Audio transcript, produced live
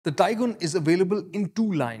The Taigun is available in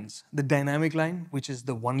two lines, the dynamic line, which is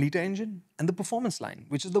the 1 litre engine, and the performance line,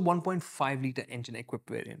 which is the 1.5 litre engine equipped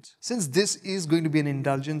variants. Since this is going to be an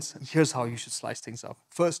indulgence, here's how you should slice things up.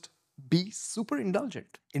 First, be super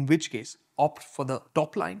indulgent, in which case opt for the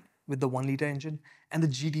top line with the 1 litre engine and the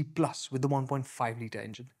GT Plus with the 1.5 litre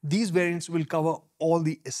engine. These variants will cover all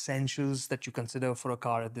the essentials that you consider for a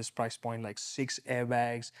car at this price point, like 6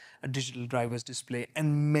 airbags, a digital driver's display,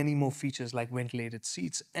 and many more features like ventilated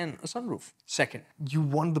seats and a sunroof. Second, you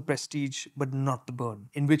want the prestige but not the burn,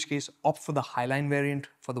 in which case opt for the Highline variant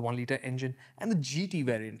for the 1 litre engine and the GT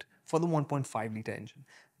variant for the 1.5 litre engine.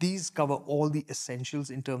 These cover all the essentials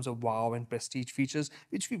in terms of wow and prestige features,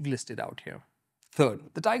 which we've listed out here. Third,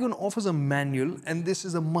 the Taigun offers a manual, and this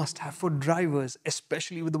is a must-have for drivers,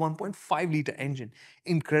 especially with the 1.5 litre engine.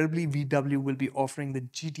 Incredibly, VW will be offering the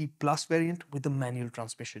GT Plus variant with the manual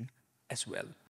transmission as well.